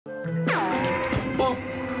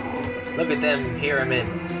Look at them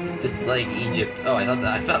pyramids, just like Egypt. Oh,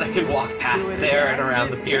 I thought I could walk past there and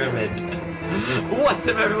around the pyramid. What's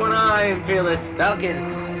up, everyone? I'm Fearless Falcon,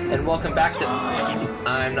 and welcome back to.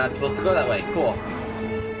 I'm not supposed to go that way. Cool.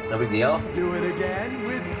 No big deal. Do it again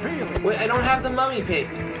with Fearless. Wait, I don't have the mummy page.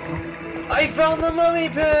 I found the mummy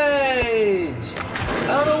page. I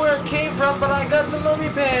don't know where it came from, but I got the mummy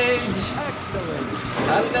page. Excellent.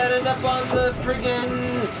 How did that end up on the friggin'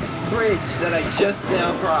 bridge that I just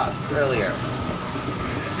now crossed earlier?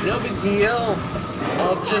 No big deal.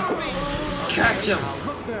 I'll just catch him.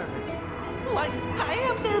 Look nervous. Like, I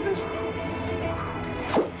am nervous.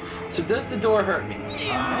 So does the door hurt me?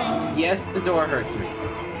 Yes, the door hurts me.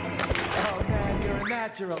 Oh man, you're a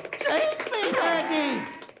natural. Take me, Maggie.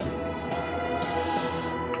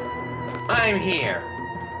 I'm here.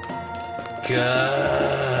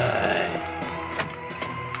 Good.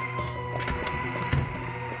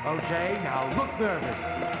 Okay, now look nervous.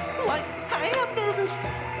 Like, I am nervous.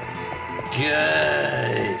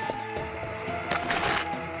 Good.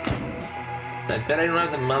 I bet I don't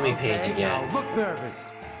have the mummy page Okay, again. now look nervous.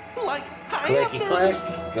 Like, I am Clicky click,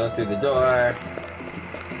 nervous. go through the door,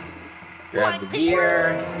 grab the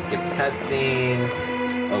gear, skip the cutscene,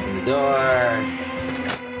 open the door,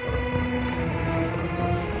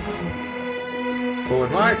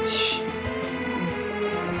 forward march.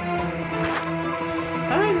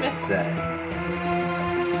 How did I miss that?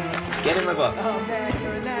 Get in my book. Oh man,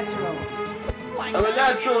 you're a natural. Like, I'm a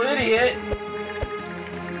natural idiot!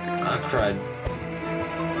 Oh, crud.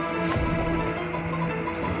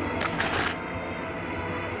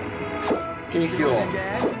 Give me Do fuel. it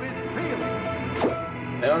again with Fearless.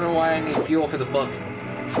 I don't know why I need fuel for the book.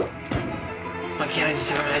 Why can't I just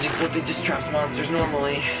have a magic book that just traps monsters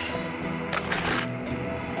normally?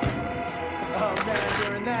 Oh man,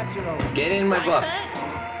 you're a natural. Get in my book.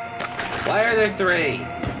 Why are there 3?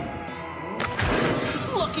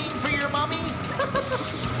 Looking for your mummy?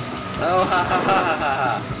 Oh, ha ha ha ha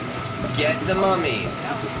ha. Get the mummies.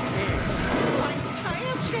 Like, I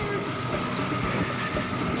am scared.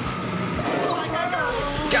 Like, I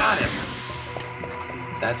know. Got him.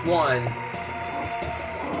 That's 1.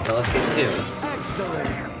 So let's get 2. Excellent.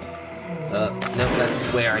 Nope, that's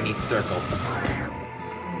square. I need circle.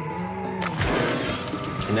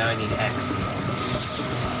 And now I need X.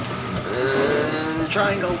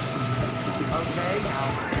 Triangles. Okay, now.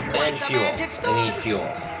 And fuel. I need fuel.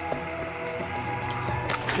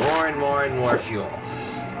 More and more and more fuel.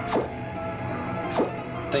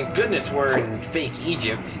 Thank goodness we're in fake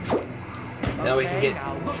Egypt. Now we can Okay, get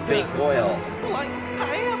now look fake nervous. oil. Like,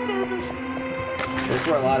 I am nervous. That's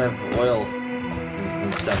where a lot of oils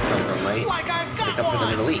and stuff come from, right? Like, I've They got come from the one.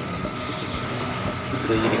 Middle East.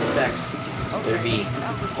 So you'd expect there'd be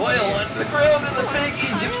That was oil under the ground in the fake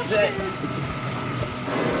Egypt set.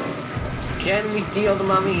 Can we steal the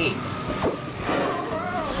mummy?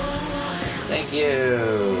 Thank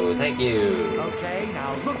you. Thank you. Okay,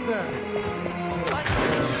 now look nervous. Like,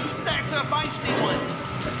 that's a feisty one.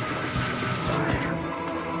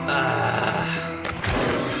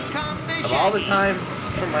 Of all the times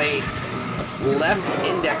for my left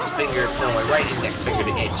index finger, no, my right index finger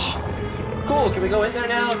to itch. Cool, can we go in there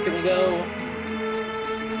now? Can we go?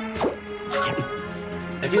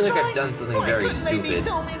 I feel like I've done something very Maybe stupid.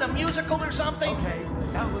 film in a musical or something. Okay,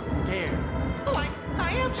 now look scared. Like,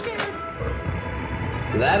 I am scared.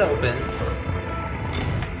 So that opens.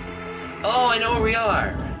 Oh, I know where we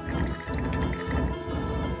are.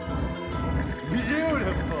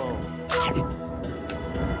 Beautiful.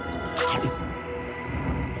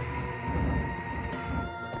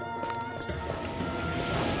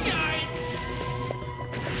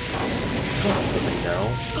 No.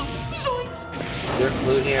 Zoinks. Is there a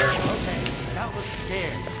clue here? Okay, now look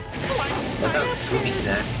scared. Like, I found Scooby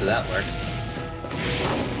Snacks, so that works.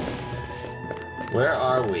 Where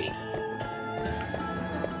are we?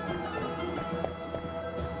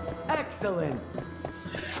 Excellent.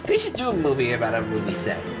 They should do a movie about a movie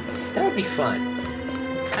set. That would be fun.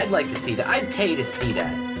 I'd like to see that. I'd pay to see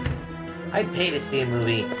that. I'd pay to see a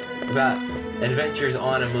movie about adventures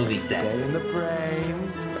on a movie Stay set. in the frame.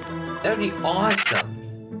 That would be awesome.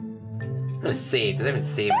 I'm gonna save, because I haven't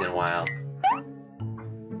saved in a while.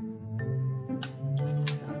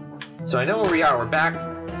 So I know where we are. We're back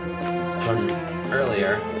from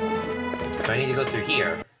earlier. So I need to go through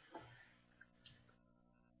here.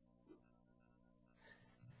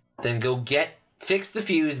 Then go fix the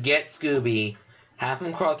fuse, get Scooby, have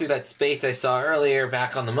him crawl through that space I saw earlier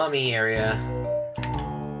back on the mummy area.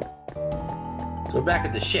 So we're back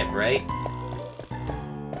at the ship, right?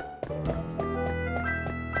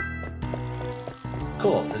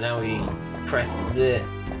 Cool, so now we press the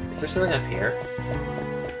Is there something up here?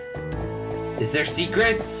 Is there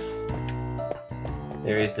secrets?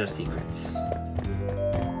 There is no secrets.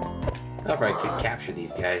 However, I could capture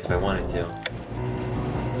these guys if I wanted to.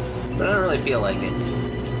 But I don't really feel like it.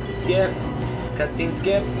 Skip! Cutscene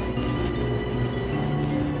skip!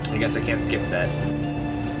 I guess I can't skip that.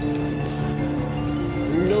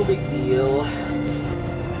 No big deal.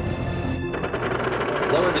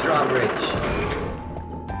 Lower the drawbridge.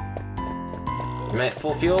 Am I at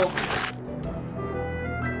full fuel?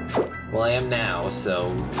 Well, I am now,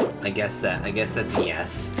 so I guess that's a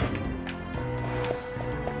yes.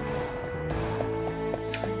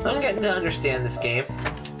 I'm getting to understand this game.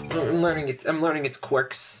 I'm learning its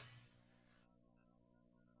quirks.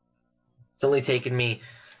 It's only taken me,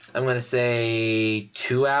 I'm gonna say,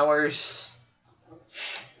 2 hours.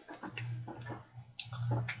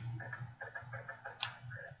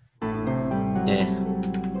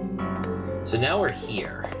 So now we're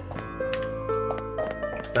here.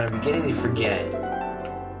 But I'm beginning to forget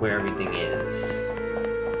where everything is.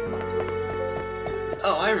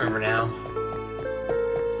 Oh, I remember now.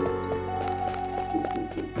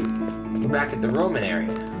 We're back at the Roman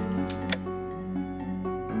area.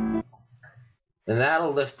 And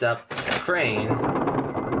that'll lift up a crane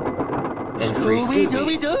and free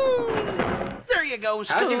Scooby. There you go, Scoob.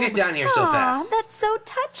 How'd you get down here so fast? That's so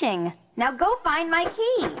touching. Now go find my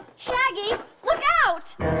key. Shaggy, look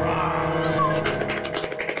out! I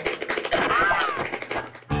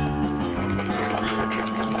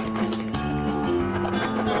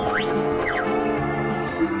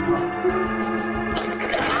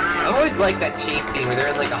always like that chase scene where they're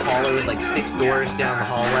in like a hallway with like 6 doors down the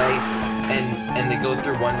hallway, and they go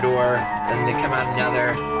through one door, and they come out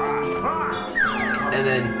another, and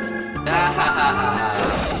then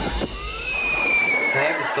Can I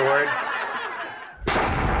have the sword?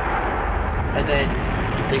 And then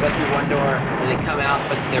they go through one door, and they come out,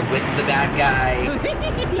 but they're with the bad guy.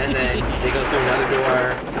 And then they go through another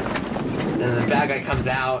door, and the bad guy comes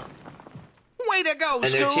out. Way to go,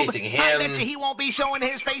 and they're Scoob. chasing him. I bet you he won't be showing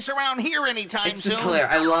his face around here anytime soon. It's just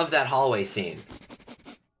hilarious. I love that hallway scene.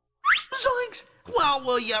 Zoinks! Well,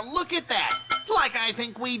 will you look at that? Like I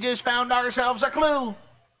think we just found ourselves a clue.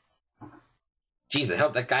 Jeez, I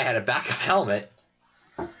hope that guy had a backup helmet.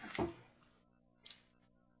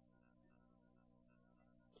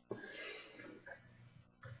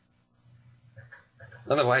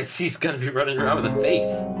 Otherwise, he's gonna be running around with a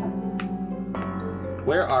face.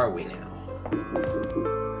 Where are we now?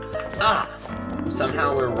 Ah!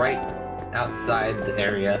 Somehow we're right outside the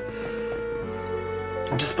area.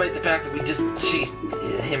 Despite the fact that we just chased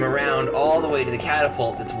him around all the way to the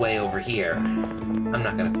catapult that's way over here. I'm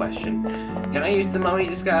not gonna question. Can I use the mummy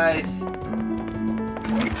disguise?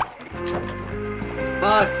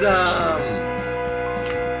 Awesome!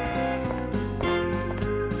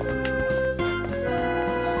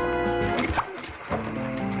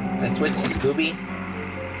 Can I switch to Scooby?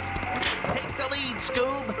 Take the lead,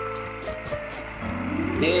 Scoob.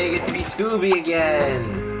 Yay, I get to be Scooby again!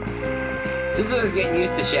 Just as I was getting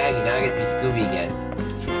used to Shaggy, now I get to be Scooby again.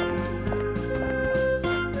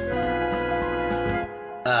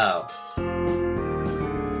 Oh.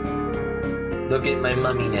 Look at my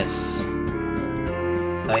mumminess.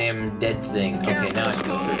 I am dead thing. Okay, now I can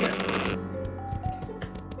go through here.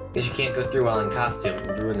 Guess you can't go through while in costume.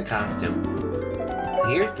 Ruin the costume.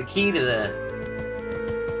 Here's the key to the...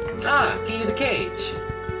 Ah! Key to the cage!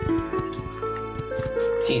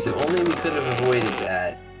 Jeez, if only we could have avoided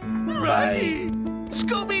that by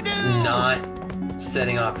Scooby-Doo! not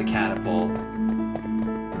setting off the catapult.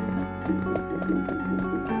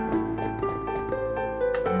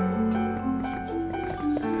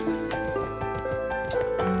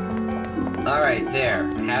 Alright,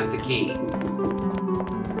 there. I have the key.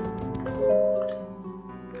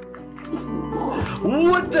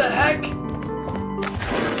 What the heck?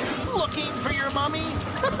 Looking for your mummy?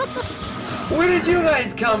 Where did you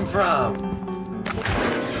guys come from?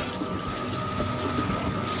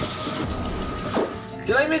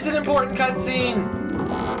 Did I miss an important cutscene?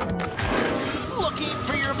 Looking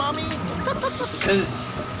for your mummy?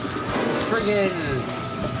 Cause friggin'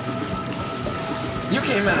 you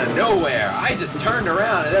came out of nowhere. I just turned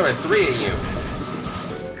around and there were 3 of you.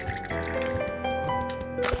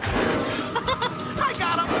 I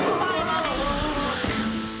got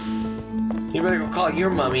him! You better go call your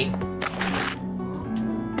mummy.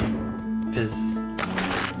 Cause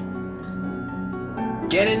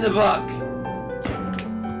get in the book.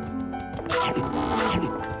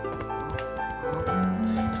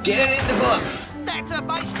 Get in the book. That's a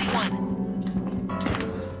feisty one.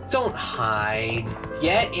 Don't hide.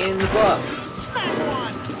 Get in the book. Snap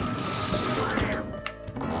one.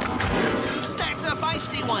 That's a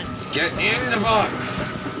feisty one. Get in the book!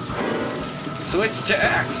 Switch to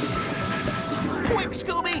X! Quick,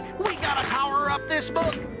 Scooby, we gotta power up this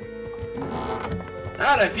book.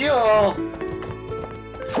 Out of fuel!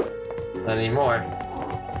 Not anymore.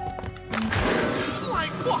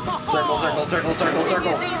 Like, whoa. Circle, circle, circle, circle,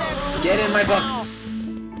 circle. Did you see that? Get in my book!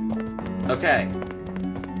 Okay.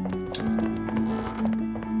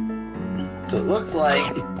 So it looks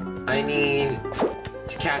like I need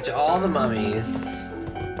to catch all the mummies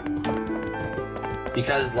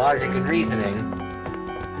because logic and reasoning.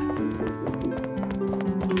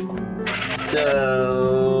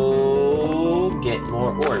 So get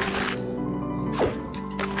more orbs,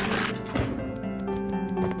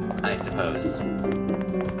 I suppose.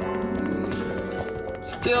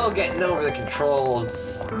 Still getting over the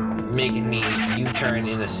controls, making me U-turn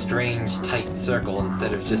in a strange tight circle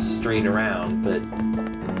instead of just straight around, but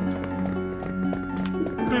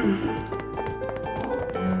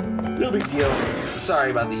no big deal.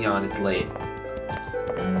 Sorry about the yawn, it's late.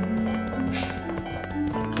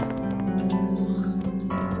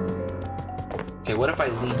 Okay, what if I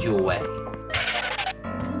lead you away?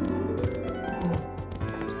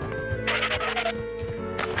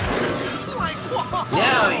 Like, whoa.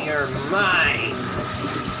 Now you're mine!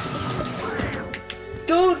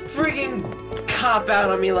 Don't friggin' cop out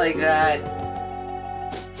on me like that!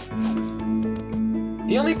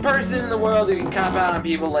 The only person in the world who can cop out on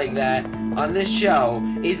people like that on this show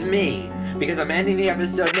is me, because I'm ending the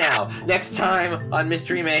episode now. Next time on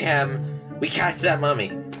Mystery Mayhem, we catch that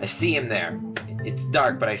mummy. I see him there. It's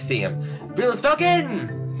dark, but I see him. Fearless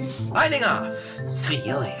Falcon! Signing off. See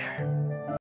you later.